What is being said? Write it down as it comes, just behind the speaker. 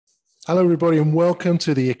Hello, everybody, and welcome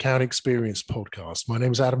to the Account Experience podcast. My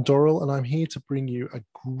name is Adam Dorrell, and I'm here to bring you a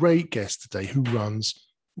great guest today who runs,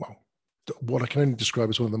 well, what I can only describe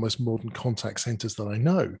as one of the most modern contact centers that I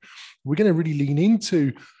know. We're going to really lean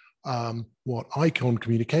into what Icon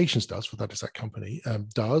Communications does, for that is that company,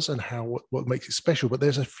 does, and how what makes it special. But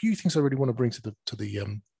there's a few things I really want to bring to the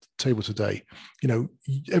table today. You know,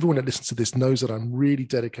 everyone that listens to this knows that I'm really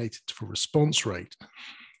dedicated for response rate.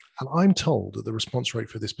 And I'm told that the response rate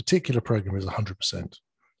for this particular program is 100%.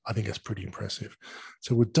 I think that's pretty impressive.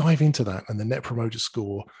 So we'll dive into that and the Net Promoter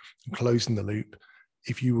Score and closing the loop.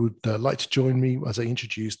 If you would like to join me as I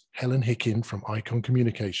introduced Helen Hickin from Icon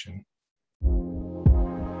Communication.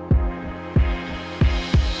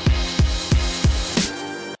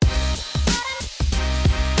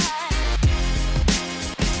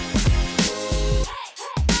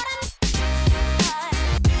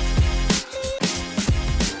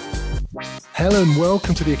 Helen,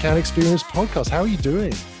 welcome to the Account Experience podcast. How are you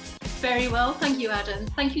doing? Very well, thank you, Adam.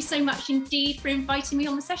 Thank you so much indeed for inviting me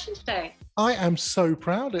on the session today. I am so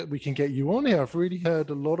proud that we can get you on here. I've really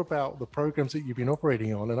heard a lot about the programs that you've been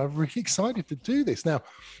operating on, and I'm really excited to do this. Now,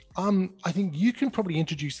 I think you can probably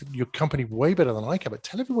introduce your company way better than I can, but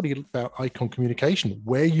tell everybody about Icon Communication,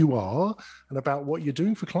 where you are, and about what you're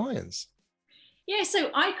doing for clients. Yeah,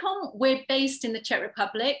 so Icon, we're based in the Czech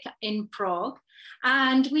Republic, in Prague.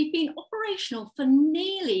 And we've been operational for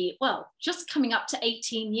nearly, just coming up to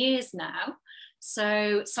 18 years now.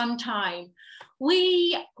 So some time.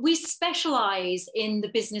 We specialize in the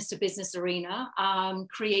business to business arena,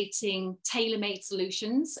 creating tailor-made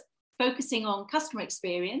solutions, focusing on customer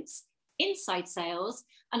experience, inside sales,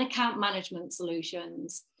 and account management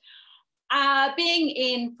solutions. Being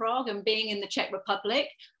in Prague and being in the Czech Republic,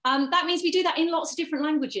 that means we do that in lots of different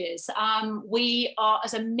languages. We are,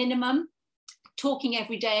 as a minimum, talking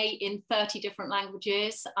every day in 30 different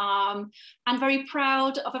languages, and very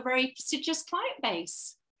proud of a very prestigious client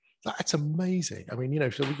base. That's amazing. I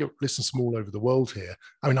mean, so we get listeners from all over the world here.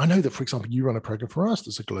 I mean, I know that, for example, you run a program for us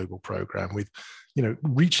that's a global program with,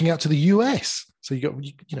 reaching out to the US. So you got,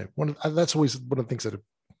 that's always one of the things that,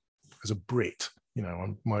 as a Brit,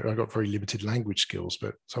 I got very limited language skills,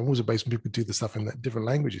 but so I'm always amazed when people do the stuff in different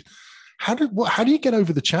languages. How do you get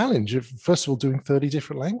over the challenge of, first of all, doing 30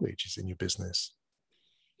 different languages in your business?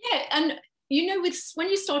 Yeah, and when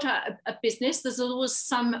you start out a business, there's always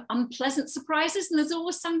some unpleasant surprises and there's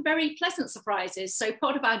always some very pleasant surprises. So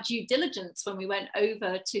part of our due diligence when we went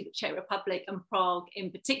over to the Czech Republic and Prague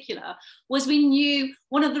in particular was we knew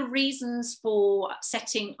one of the reasons for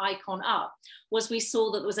setting Icon up was we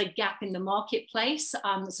saw that there was a gap in the marketplace.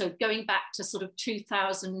 So going back to sort of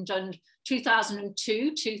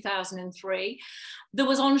 2002, 2003, there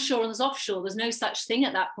was onshore and there's offshore. There's no such thing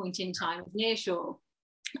at that point in time as nearshore.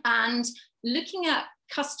 And looking at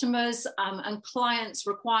customers and clients'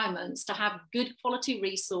 requirements to have good quality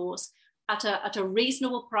resource at a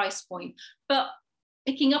reasonable price point, but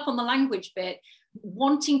picking up on the language bit,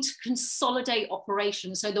 wanting to consolidate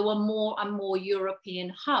operations so there were more and more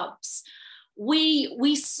European hubs.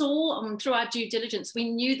 We saw through our due diligence,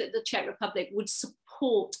 we knew that the Czech Republic would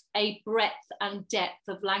support a breadth and depth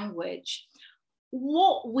of language.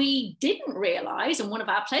 What we didn't realize, and one of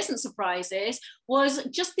our pleasant surprises, was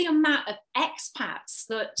just the amount of expats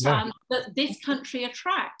that this country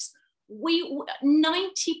attracts.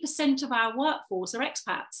 90% of our workforce are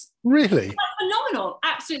expats. Really? That's phenomenal,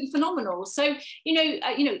 absolutely phenomenal. So,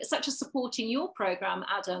 such as supporting your program,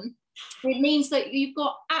 Adam, it means that you've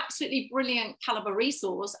got absolutely brilliant caliber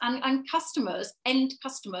resource and end customers,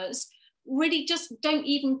 really just don't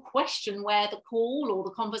even question where the call or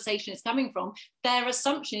the conversation is coming from. Their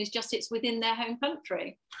assumption is just it's within their home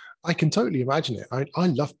country. I can totally imagine it. I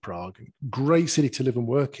love Prague, great city to live and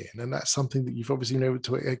work in. And that's something that you've obviously been able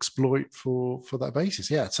to exploit for that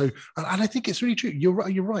basis. Yeah. So, and I think it's really true. You're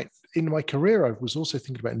right. In my career, I was also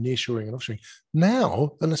thinking about nearshoring and offshoring.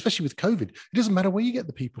 Now, and especially with COVID, it doesn't matter where you get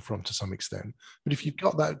the people from to some extent. But if you've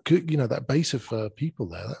got that, that base of people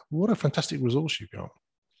there, what a fantastic resource you've got.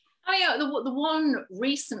 Oh yeah, the one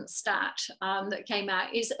recent stat that came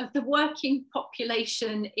out is of the working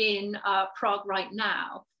population in Prague right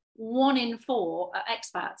now, 1 in 4 are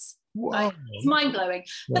expats. Wow. It's mind-blowing.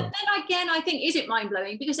 Wow. But then again, I think, is it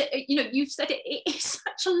mind-blowing? Because, you've said it is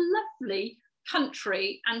such a lovely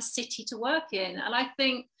country and city to work in. And I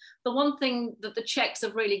think the one thing that the Czechs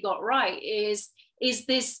have really got right is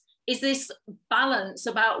this balance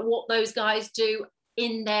about what those guys do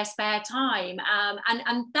in their spare time,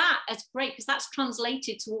 and that is great because that's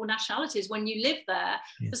translated to all nationalities. When you live there,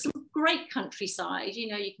 there's some great countryside. You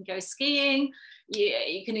can go skiing,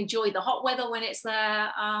 you can enjoy the hot weather when it's there.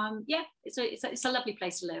 It's a lovely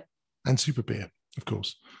place to live. And super beer, of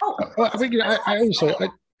course. Oh, I think I also,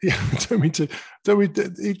 yeah,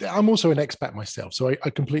 I'm also an expat myself, so I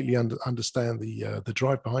completely understand the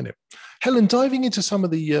drive behind it. Helen, diving into some of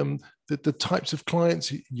the types of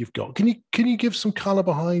clients you've got, can you give some color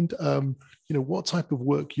behind what type of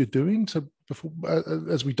work you're doing? So before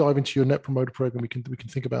as we dive into your Net Promoter Program, we can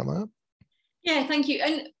think about that. Yeah, thank you.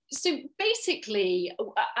 And so basically,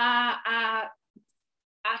 our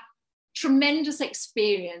tremendous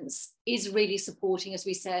experience is really supporting, as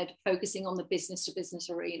we said, focusing on the business to business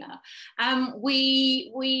arena.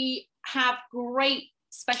 We have great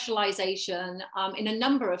specialization in a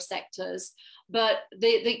number of sectors, but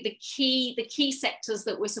the key sectors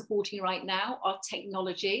that we're supporting right now are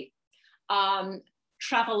technology,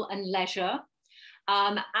 travel and leisure,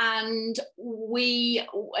 and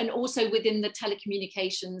also within the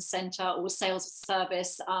telecommunications center or sales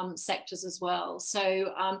service sectors as well.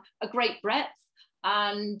 So a great breadth.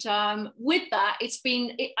 And with that, it's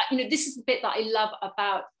been, this is the bit that I love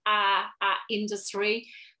about our industry,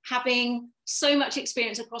 having so much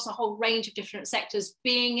experience across a whole range of different sectors,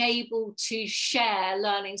 being able to share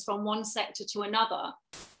learnings from one sector to another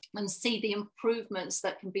and see the improvements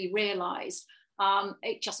that can be realized.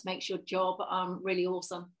 It just makes your job really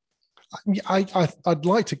awesome. I'd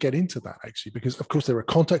like to get into that actually, because of course there are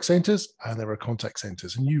contact centers and there are contact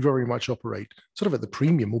centers, and you very much operate sort of at the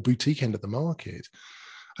premium or boutique end of the market.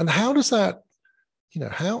 And how does that,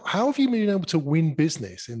 how have you been able to win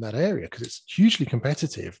business in that area? Because it's hugely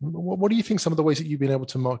competitive. What do you think some of the ways that you've been able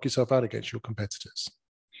to mark yourself out against your competitors?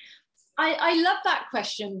 I love that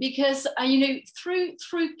question because, through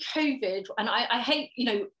COVID, and I hate,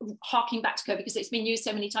 harking back to COVID because it's been used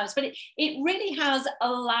so many times, but it really has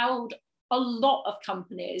allowed a lot of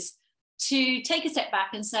companies to take a step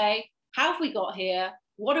back and say, how have we got here?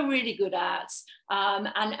 What are we really good at? And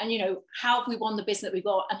how have we won the business that we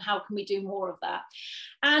got, and how can we do more of that?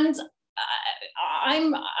 And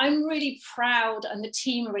I'm really proud, and the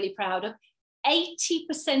team are really proud of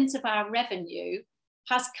 80% of our revenue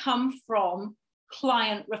has come from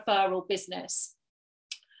client referral business.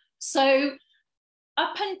 So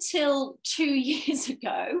up until 2 years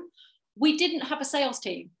ago, we didn't have a sales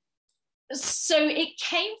team. So it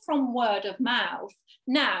came from word of mouth.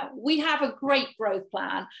 Now we have a great growth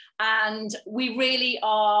plan, and we really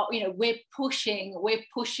are, we're pushing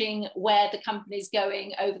where the company's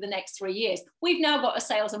going over the next 3 years. We've now got a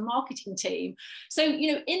sales and marketing team. So,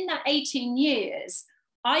 in that 18 years,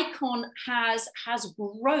 Icon has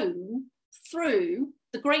grown through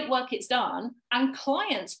the great work it's done and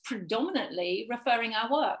clients predominantly referring our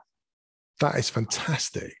work. That is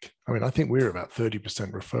fantastic. I mean, I think we're about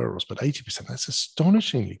 30% referrals, but 80%, that's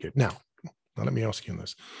astonishingly good. Now let me ask you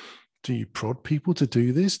this. Do you prod people to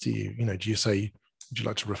do this? Do you say, would you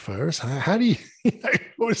like to refer us? How do you,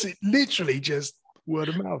 or is it literally just word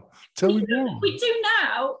of mouth? Tell me more. We do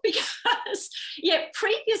now because,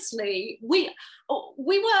 previously we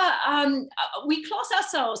class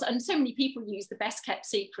ourselves, and so many people use the best kept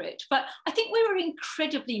secret, but I think we were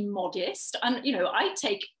incredibly modest, and I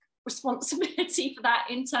take responsibility for that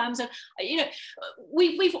in terms of,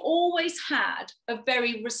 we've always had a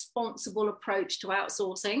very responsible approach to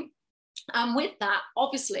outsourcing. And with that,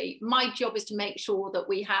 obviously, my job is to make sure that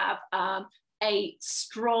we have a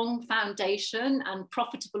strong foundation and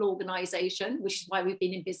profitable organization, which is why we've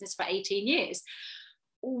been in business for 18 years.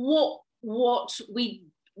 What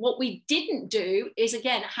we didn't do is,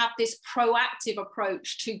 again, have this proactive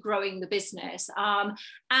approach to growing the business.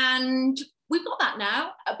 And we've got that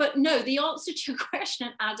now. But no, the answer to your question,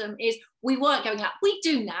 Adam, is we weren't going out. We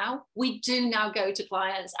do now. We do now go to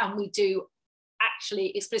clients, and we do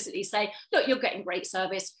actually explicitly say, look, you're getting great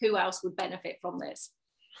service. Who else would benefit from this?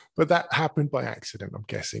 But that happened by accident, I'm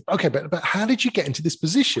guessing. Okay, but how did you get into this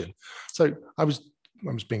position? So I was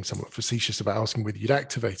being somewhat facetious about asking whether you'd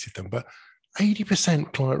activated them, but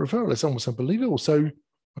 80% client referral is almost unbelievable. So,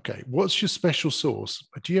 okay, what's your special sauce?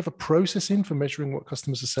 Do you have a process in for measuring what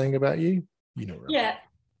customers are saying about you? Yeah,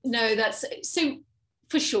 no, that's so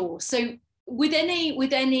for sure. So with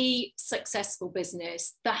any successful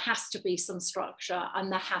business, there has to be some structure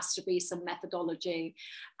and there has to be some methodology.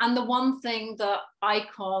 And the one thing that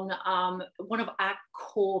Icon, one of our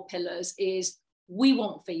core pillars is we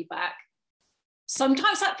want feedback.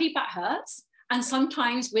 Sometimes that feedback hurts, and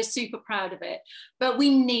sometimes we're super proud of it, but we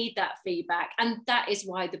need that feedback. And that is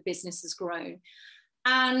why the business has grown.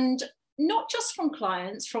 And not just from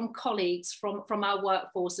clients, from colleagues, from our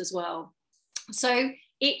workforce as well. So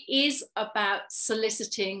it is about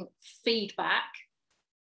soliciting feedback,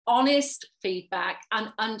 honest feedback,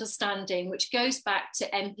 and understanding, which goes back to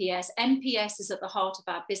NPS. NPS is at the heart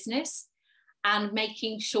of our business. and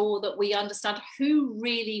making sure that we understand who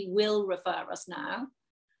really will refer us now.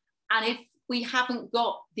 And if we haven't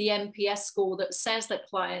got the NPS score that says that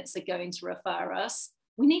clients are going to refer us,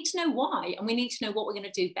 we need to know why, and we need to know what we're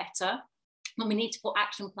going to do better. And we need to put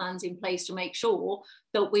action plans in place to make sure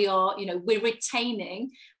that we are, we're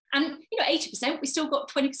retaining. And 80%, we still got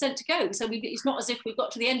 20% to go. So it's not as if we've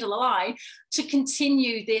got to the end of the line to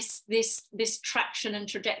continue this traction and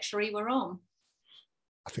trajectory we're on.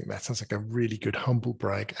 I think that sounds like a really good humble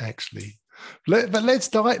brag, actually. But let's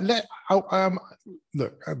dive.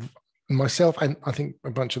 Look, myself and I think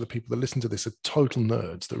a bunch of the people that listen to this are total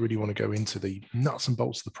nerds that really want to go into the nuts and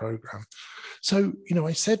bolts of the program. So,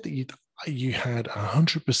 I said that you had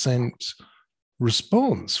 100%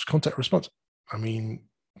 contact response. I mean,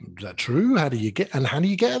 is that true? How do you get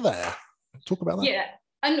there? Talk about that. Yeah.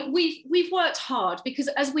 And we've worked hard because,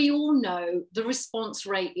 as we all know, the response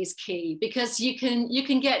rate is key, because you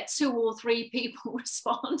can get 2 or 3 people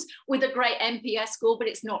respond with a great NPS score, but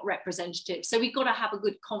it's not representative. So we've got to have a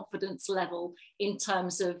good confidence level in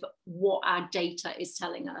terms of what our data is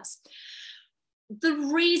telling us. The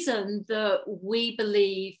reason that we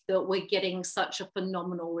believe that we're getting such a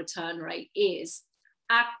phenomenal return rate is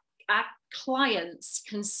our clients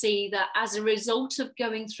can see that as a result of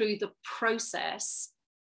going through the process,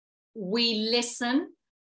 we listen,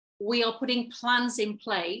 we are putting plans in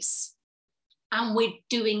place, and we're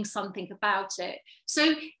doing something about it.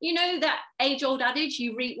 So, that age-old adage,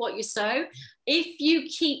 you reap what you sow. If you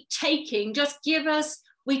keep taking, just give us,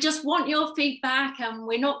 we just want your feedback, and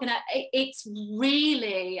we're not going to, it's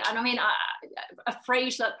really, and I mean, a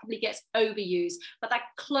phrase that probably gets overused, but that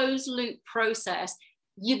closed loop process,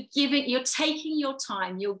 you're taking your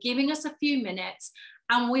time, you're giving us a few minutes,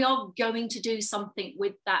 and we are going to do something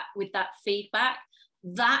with that feedback.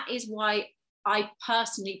 That is why I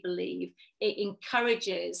personally believe it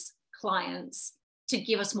encourages clients to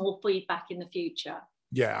give us more feedback in the future.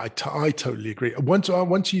 Yeah, I totally agree.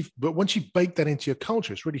 Once you've baked that into your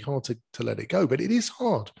culture, it's really hard to let it go. But it is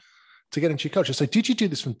hard to get into your culture. So, did you do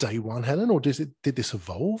this from day one, Helen, or did this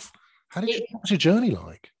evolve? What was your journey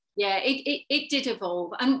like? Yeah, it did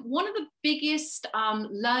evolve. And one of the biggest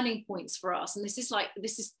learning points for us, and this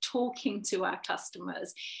is talking to our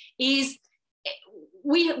customers, is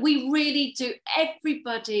we really do.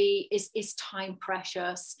 Everybody is time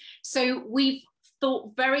precious. So we've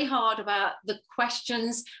thought very hard about the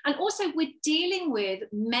questions, and also we're dealing with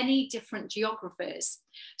many different geographies.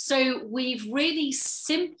 So we've really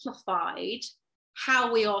simplified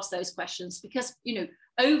how we ask those questions, because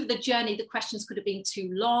over the journey the questions could have been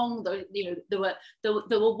too long.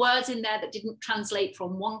 There were words in there that didn't translate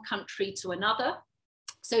from one country to another.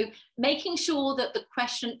 So making sure that the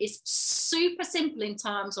question is super simple in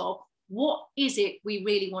terms of what is it we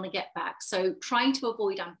really want to get back. So trying to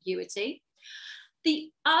avoid ambiguity.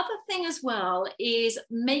 The other thing as well is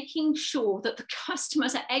making sure that the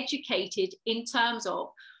customers are educated in terms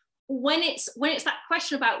of when it's that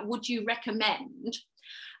question about would you recommend,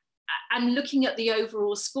 and looking at the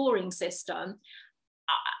overall scoring system,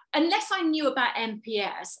 unless I knew about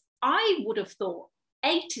NPS, I would have thought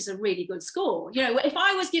 8 is a really good score. If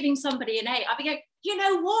I was giving somebody an 8, I'd be going, you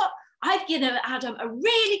know what? I've given Adam a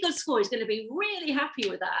really good score. He's going to be really happy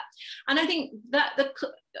with that. And I think that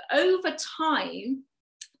over time,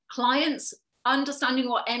 clients understanding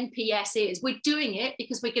what NPS is, we're doing it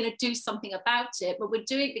because we're going to do something about it, but we're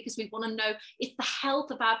doing it because we want to know it's the health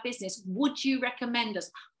of our business. Would you recommend us?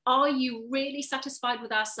 Are you really satisfied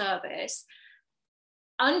with our service?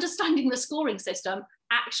 Understanding the scoring system,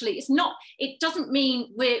 actually, it doesn't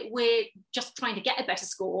mean we're just trying to get a better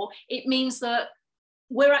score. It means that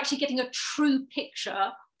we're actually getting a true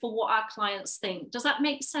picture for what our clients think. Does that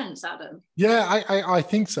make sense, Adam? Yeah, I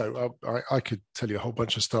think so. I could tell you a whole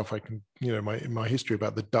bunch of stuff. I can, my history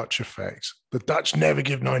about the Dutch effect. The Dutch never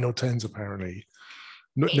give 9 or 10s, apparently.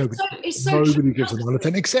 Nobody gives a 9 or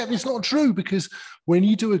 10, except it's not true, because when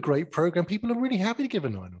you do a great program, people are really happy to give a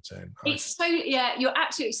 9 or 10. You're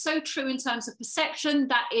absolutely so true in terms of perception.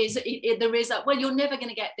 That is, there is a, well, you're never going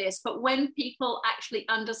to get this, but when people actually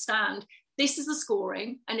understand this is the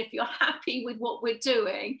scoring, and if you're happy with what we're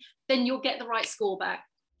doing, then you'll get the right score back.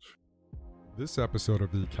 This episode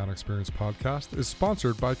of the Account Experience Podcast is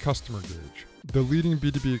sponsored by Customer Gauge, the leading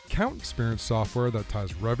B2B account experience software that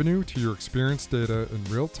ties revenue to your experience data in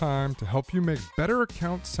real time to help you make better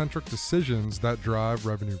account-centric decisions that drive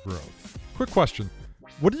revenue growth. Quick question.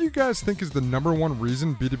 What do you guys think is the number one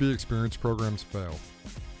reason B2B experience programs fail?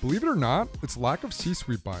 Believe it or not, it's lack of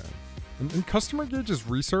C-suite buy-in. In Customer Gauge's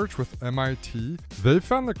research with MIT, they've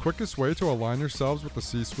found the quickest way to align yourselves with the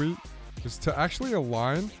C-suite is to actually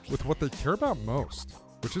align with what they care about most.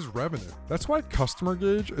 which is revenue. That's why Customer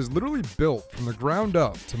Gauge is literally built from the ground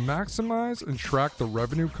up to maximize and track the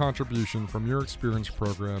revenue contribution from your experience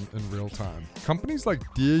program in real time. Companies like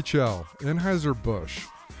DHL, Anheuser-Busch,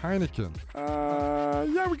 Heineken,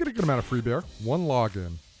 we get a good amount of free beer. One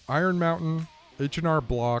Login, Iron Mountain, H&R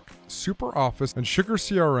Block, SuperOffice, and Sugar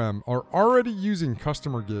CRM are already using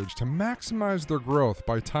Customer Gauge to maximize their growth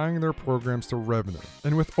by tying their programs to revenue.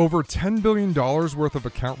 And with over $10 billion worth of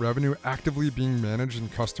account revenue actively being managed in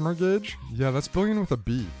Customer Gauge, that's billion with a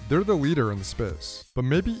B. They're the leader in the space. But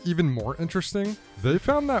maybe even more interesting, they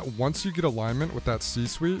found that once you get alignment with that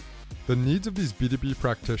C-suite, the needs of these B2B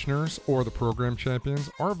practitioners or the program champions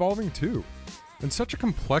are evolving too. In such a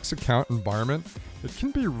complex account environment, it can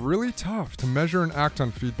be really tough to measure and act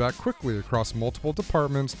on feedback quickly across multiple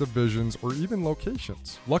departments, divisions, or even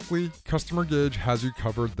locations. Luckily, Customer Gauge has you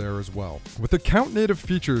covered there as well, with account-native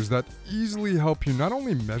features that easily help you not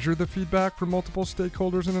only measure the feedback from multiple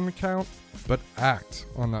stakeholders in an account, but act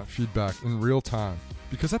on that feedback in real time.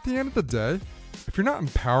 Because at the end of the day, if you're not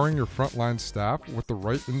empowering your frontline staff with the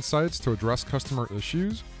right insights to address customer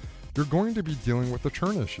issues, you're going to be dealing with the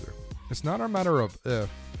churn issue. It's not a matter of if,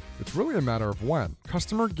 it's really a matter of when.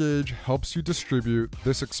 Customer Gauge helps you distribute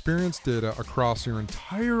this experience data across your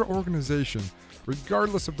entire organization,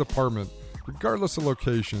 regardless of department, regardless of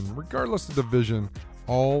location, regardless of division,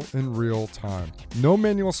 all in real time. No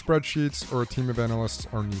manual spreadsheets or a team of analysts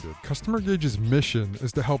are needed. Customer Gauge's mission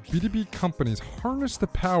is to help B2B companies harness the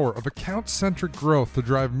power of account-centric growth to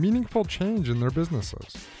drive meaningful change in their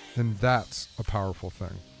businesses. And that's a powerful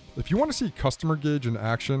thing. If you want to see Customer Gauge in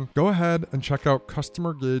action, go ahead and check out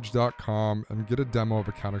customergauge.com and get a demo of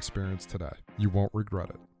Account Experience today. You won't regret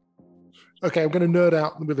it. Okay, I'm going to nerd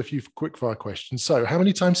out with a few quick-fire questions. So how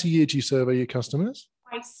many times a year do you survey your customers?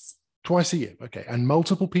 Twice a year, okay. And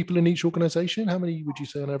multiple people in each organization? How many would you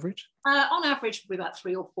say on average? On average, probably about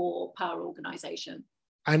 3 or 4 per organization.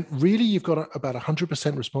 And really, you've got about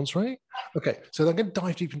 100% response rate? Okay, so I'm going to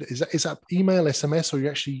dive deep into, is that email, SMS, or are you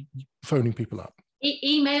actually phoning people up?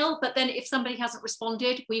 Email, but then if somebody hasn't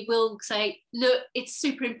responded, we will say, look, it's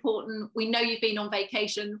super important. We know you've been on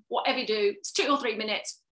vacation. Whatever you do, it's 2 or 3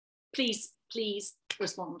 minutes. Please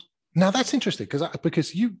respond. Now that's interesting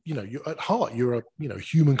because you at heart you're a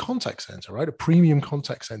human contact center, right? A premium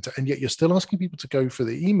contact center, and yet you're still asking people to go for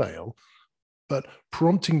the email, but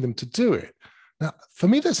prompting them to do it. Now, for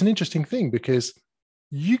me, that's an interesting thing because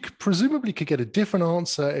you presumably could get a different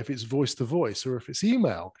answer if it's voice to voice or if it's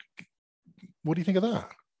email. What do you think of that?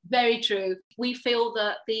 Very true. We feel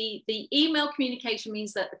that the email communication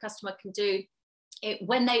means that the customer can do it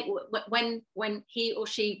when he or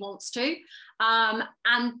she wants to,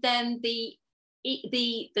 and then the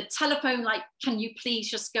telephone, like, can you please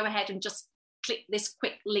just go ahead and just click this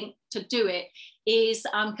quick link to do it, is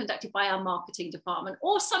conducted by our marketing department.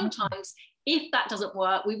 Or sometimes, if that doesn't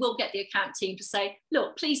work, we will get the account team to say,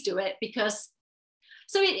 look, please do it, because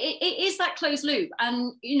so it is that closed loop,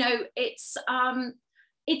 and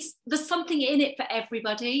there's something in it for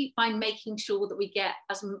everybody by making sure that we get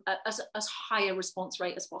as high a response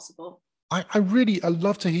rate as possible. I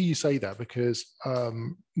love to hear you say that, because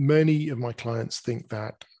many of my clients think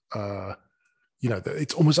that that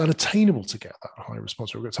it's almost unattainable to get that high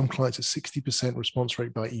response rate. We've got some clients at 60% response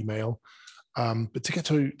rate by email, but to get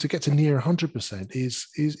to near 100%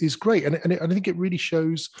 is great, and I think it really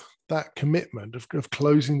shows that commitment of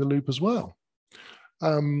closing the loop as well.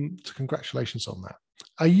 So congratulations on that.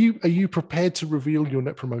 Are you prepared to reveal your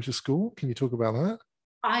Net Promoter Score? Can you talk about that?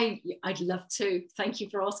 I'd love to. Thank you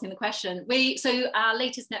for asking the question. So our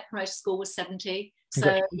latest Net Promoter Score was 70.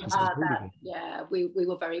 So we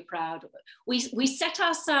were very proud of it. We set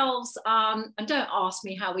ourselves, and don't ask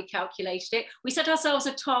me how we calculated it, we set ourselves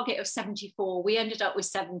a target of 74. We ended up with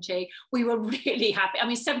 70. We were really happy. I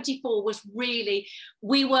mean, 74 was really,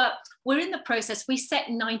 we're in the process. We set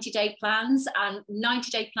 90-day plans, and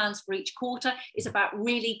 90-day plans for each quarter is about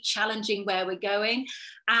really challenging where we're going.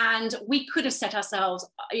 And we could have set ourselves,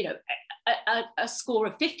 a score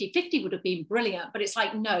of 50. 50 would have been brilliant, but it's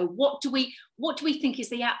like, no, what do we think is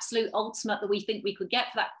the absolute ultimate that we think we could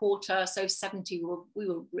get for that quarter? So 70 we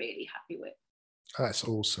were really happy with. That's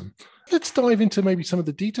awesome. Let's dive into maybe some of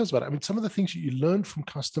the details about it. I mean, some of the things that you learned from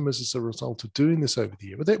customers as a result of doing this over the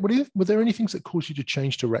year. Were there any things that caused you to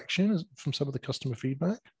change direction from some of the customer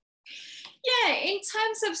feedback? Yeah, in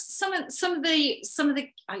terms of some of the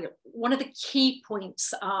one of the key points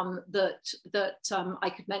that I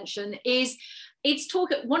could mention is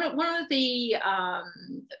one of the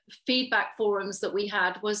feedback forums that we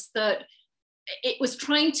had was that it was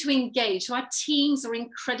trying to engage. So our teams are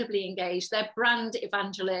incredibly engaged. They're brand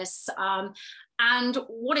evangelists, And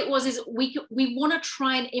what it was is we want to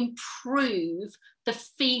try and improve the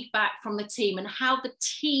feedback from the team and how the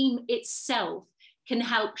team itself can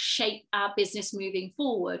help shape our business moving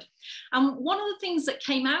forward. And one of the things that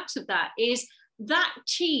came out of that is that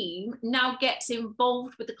team now gets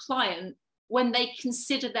involved with the client when they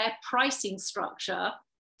consider their pricing structure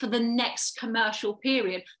for the next commercial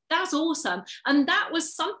period. That's awesome. And that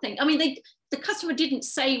was something, I mean, the customer didn't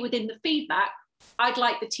say within the feedback, I'd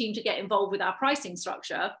like the team to get involved with our pricing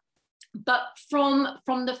structure. But from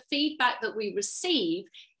the feedback that we received,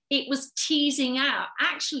 it was teasing out,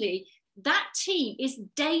 actually, that team is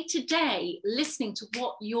day to day listening to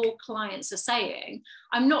what your clients are saying.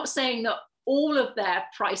 I'm not saying that all of their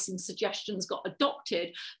pricing suggestions got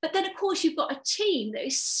adopted, but then of course you've got a team that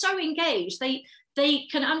is so engaged. They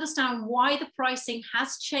can understand why the pricing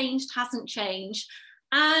has changed, hasn't changed,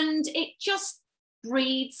 and it just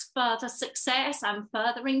breeds further success and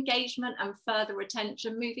further engagement and further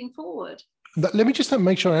retention moving forward. Let me just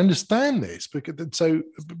make sure I understand this,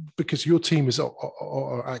 because your team is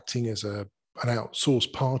are acting as an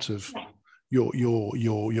outsourced part of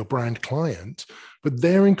your brand client, but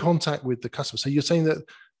they're in contact with the customer. So you're saying that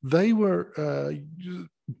they were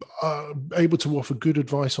able to offer good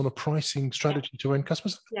advice on a pricing strategy to end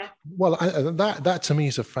customers. Yeah. Well, that to me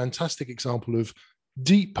is a fantastic example of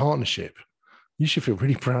deep partnership. You should feel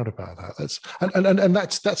really proud about that.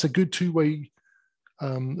 That's a good two-way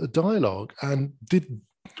dialogue. And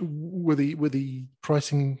were the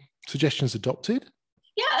pricing suggestions adopted?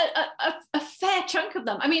 Yeah, a fair chunk of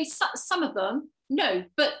them. I mean, some of them, no.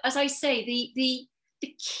 But as I say, the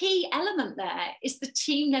key element there is the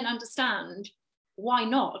team then understand why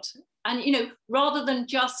not. And, rather than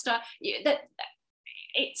just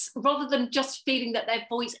rather than just feeling that their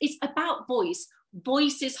voice, it's about voice.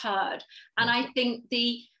 Voice is heard. And I think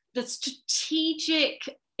the strategic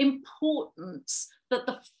importance that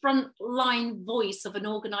the frontline voice of an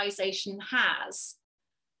organization has,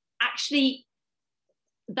 actually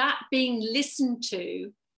that being listened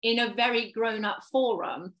to in a very grown-up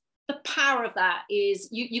forum, the power of that is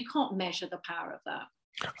you can't measure the power of that.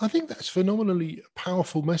 I think that's phenomenally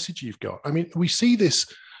powerful message you've got. I mean, we see this,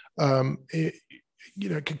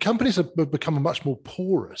 companies have become much more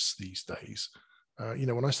porous these days.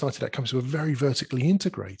 When I started out, companies were very vertically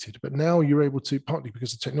integrated, but now you're able to, partly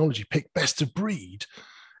because of technology, pick best of breed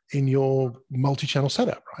in your multi-channel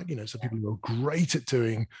setup, right? So people who are great at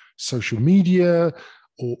doing social media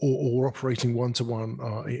or operating one-to-one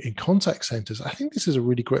in contact centers. I think this is a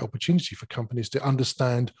really great opportunity for companies to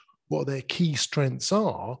understand what their key strengths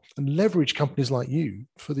are and leverage companies like you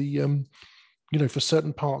for the, for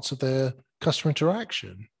certain parts of their customer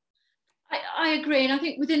interaction. I agree, and I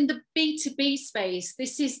think within the B2B space,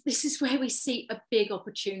 this is where we see a big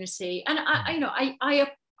opportunity. And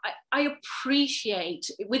I appreciate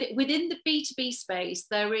within the B2B space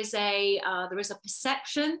there is a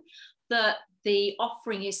perception that the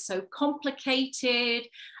offering is so complicated.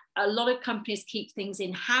 A lot of companies keep things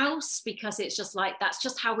in-house because it's just like that's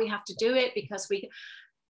just how we have to do it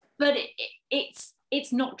but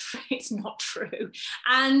it's not true. It's not true.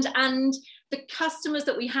 And the customers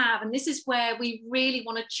that we have, and this is where we really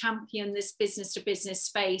want to champion this business to business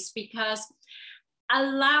space, because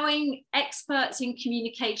allowing experts in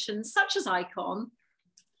communication such as Icon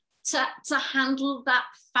to handle that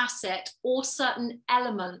facet or certain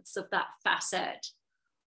elements of that facet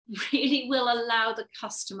really will allow the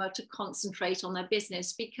customer to concentrate on their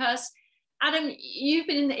business. Because Adam, you've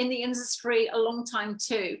been in the industry a long time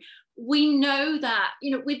too. We know that,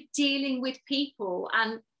 we're dealing with people,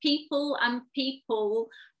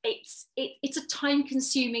 it's a time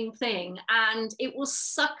consuming thing, and it will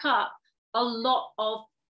suck up a lot of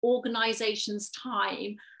organizations'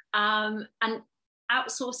 time, and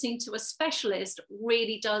outsourcing to a specialist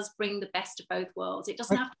really does bring the best of both worlds. It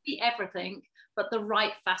doesn't have to be everything, but the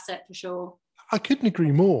right facet for sure. I couldn't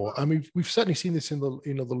agree more. I mean, we've certainly seen this in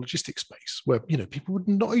the logistics space, where people would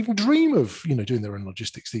not even dream of doing their own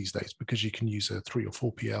logistics these days, because you can use a 3 or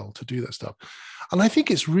 4PL to do that stuff. And I think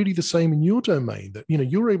it's really the same in your domain, that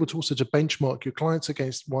you're able to also to benchmark your clients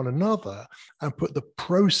against one another and put the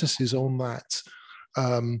processes on that.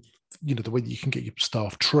 The way that you can get your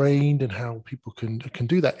staff trained and how people can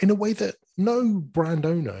do that in a way that no brand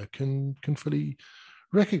owner can fully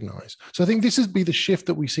recognize. So I think this would be the shift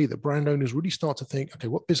that we see, that brand owners really start to think, okay,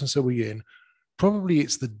 what business are we in? Probably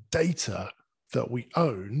it's the data that we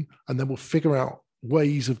own, and then we'll figure out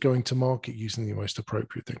ways of going to market using the most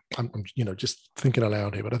appropriate thing. I'm just thinking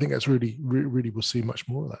aloud here, but I think that's really we'll see much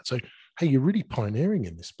more of that. So, hey, you're really pioneering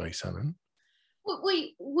in this space, Helen.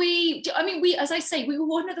 As I say, we were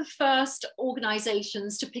one of the first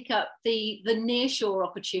organisations to pick up the nearshore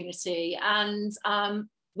opportunity, and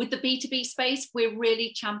with the B2B space, we're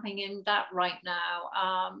really championing that right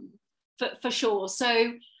now, for sure.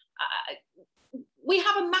 So we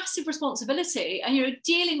have a massive responsibility, and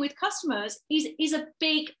dealing with customers is a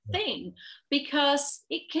big thing, because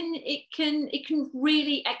it can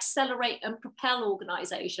really accelerate and propel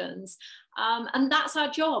organisations, and that's our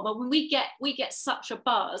job. And when we get such a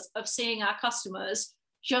buzz of seeing our customers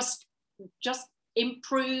just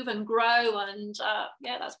improve and grow, and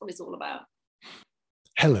that's what it's all about.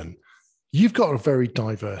 Helen, you've got a very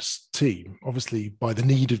diverse team, obviously by the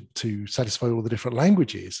need to satisfy all the different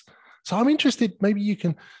languages. So I'm interested, maybe you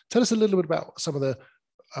can tell us a little bit about some of the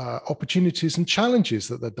opportunities and challenges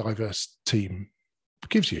that the diverse team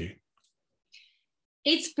gives you.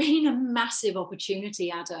 It's been a massive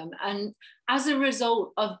opportunity, Adam. And as a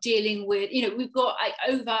result of dealing with, we've got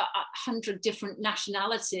over 100 different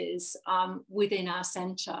nationalities within our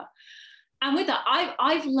centre. And with that,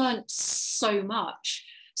 I've learned so much.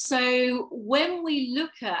 So when we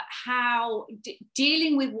look at how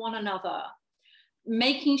dealing with one another,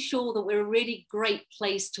 making sure that we're a really great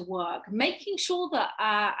place to work, making sure that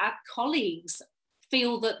our colleagues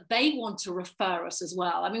feel that they want to refer us as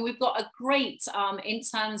well. I mean, we've got a great, in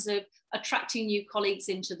terms of attracting new colleagues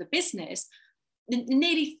into the business,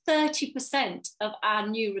 nearly 30% of our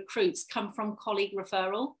new recruits come from colleague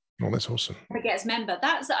referral. Oh, that's awesome. Gets member.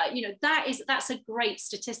 That's a great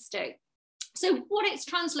statistic. So what it's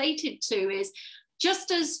translated to is,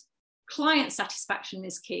 just as client satisfaction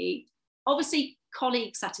is key, obviously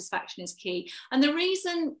colleague satisfaction is key. And the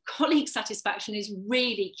reason colleague satisfaction is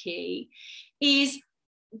really key is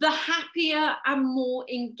the happier and more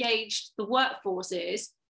engaged the workforce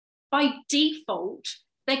is, by default,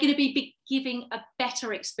 they're going to be giving a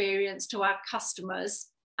better experience to our customers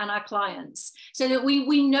and our clients. So that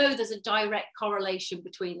we know there's a direct correlation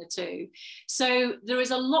between the two. So there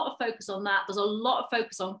is a lot of focus on that. There's a lot of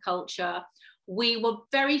focus on culture. We were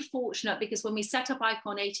very fortunate, because when we set up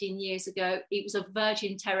Icon 18 years ago, it was a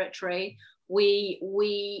virgin territory. We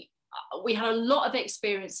had a lot of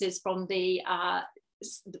experiences from the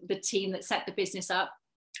team that set the business up.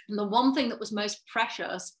 And the one thing that was most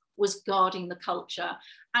precious was guarding the culture.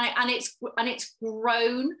 And it's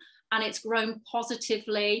grown, and it's grown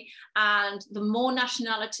positively. And the more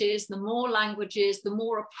nationalities, the more languages, the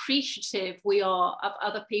more appreciative we are of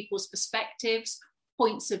other people's perspectives,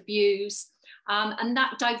 points of views. And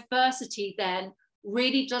that diversity then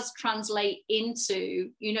really does translate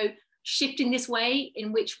into, shifting this way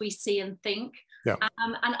in which we see and think. Yeah.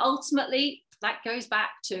 And ultimately, that goes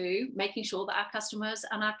back to making sure that our customers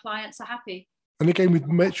and our clients are happy. And again, with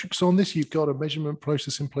metrics on this, you've got a measurement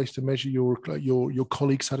process in place to measure your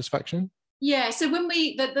colleague satisfaction? Yeah, so when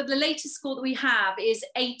the latest score that we have is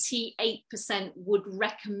 88% would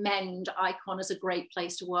recommend Icon as a great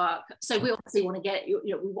place to work. So we obviously want to get it,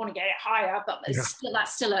 we want to get it higher, but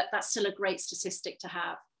that's still a great statistic to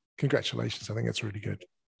have. Congratulations, I think that's really good.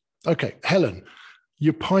 Okay, Helen,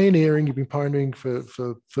 you've been pioneering for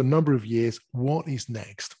a number of years. What is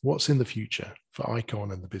next? What's in the future for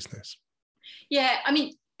Icon and the business? Yeah, I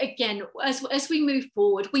mean, again, as we move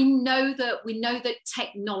forward, we know that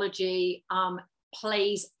technology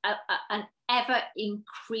plays an ever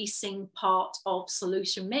increasing part of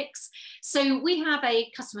solution mix. So we have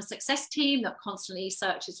a customer success team that constantly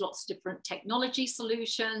searches lots of different technology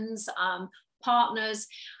solutions, partners.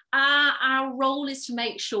 Our role is to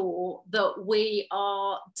make sure that we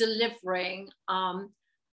are delivering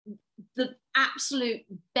the absolute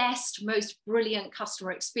best, most brilliant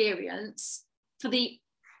customer experience for the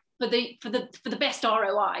best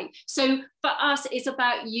ROI. So for us, it's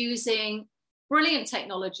about using brilliant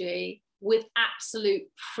technology with absolute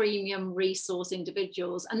premium resource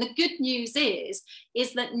individuals. And the good news is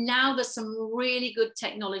that now there's some really good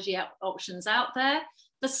technology options out there.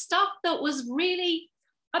 The stuff that was really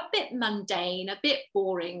a bit mundane, a bit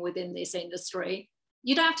boring within this industry,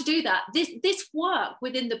 you don't have to do that. This work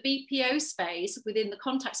within the BPO space, within the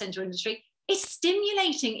contact center industry, it's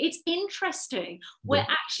stimulating, it's interesting. We're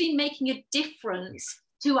actually making a difference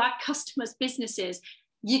to our customers' businesses.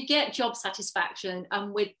 You get job satisfaction,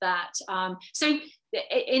 and with that, so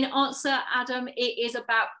in answer, Adam, it is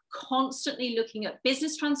about constantly looking at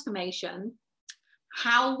business transformation,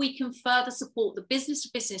 how we can further support the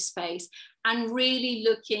business-to-business space, and really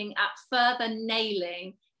looking at further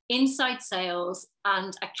nailing inside sales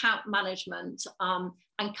and account management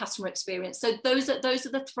and customer experience. So those are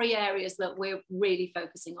the three areas that we're really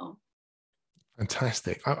focusing on.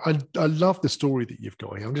 Fantastic. I love the story that you've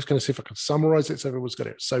got here. I'm just going to see if I can summarize it so everyone's got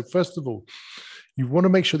it. So first of all, you want to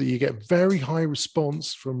make sure that you get very high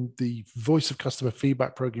response from the voice of customer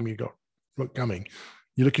feedback program you got coming.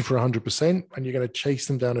 You're looking for 100%, and you're going to chase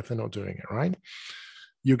them down if they're not doing it, right?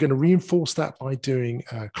 You're going to reinforce that by doing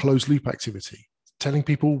a closed loop activity, telling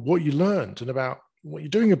people what you learned and about what you're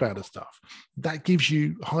doing about the stuff. That gives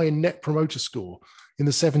you high net promoter score in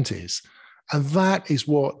the 70s. And that is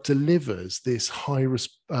what delivers this high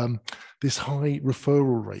referral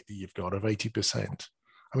rate that you've got of 80%.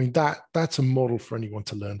 I mean, that's a model for anyone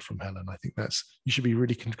to learn from, Helen. I think you should be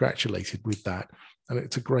really congratulated with that. And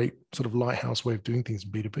it's a great sort of lighthouse way of doing things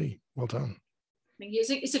in B2B. Well done.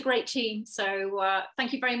 It's a great team. So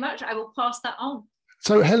thank you very much. I will pass that on.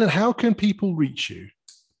 So Helen, how can people reach you?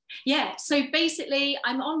 Yeah, so basically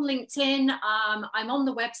I'm on LinkedIn, I'm on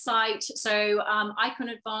the website, so Icon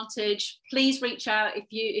Advantage, please reach out. If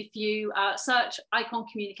you search Icon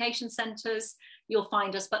Communication Centres, you'll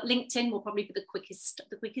find us, but LinkedIn will probably be the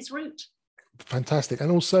quickest route. Fantastic.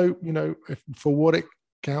 And also, for what it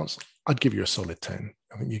counts, I'd give you a solid 10.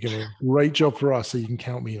 I think you're doing a great job for us, so you can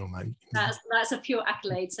count me on that. That's a pure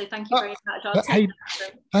accolade, so thank you very much. Hey,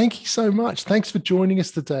 thank you so much. Thanks for joining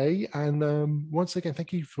us today. And once again,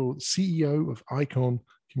 thank you for CEO of Icon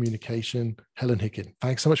Communication, Helen Hickin.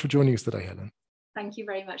 Thanks so much for joining us today, Helen. Thank you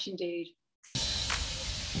very much indeed.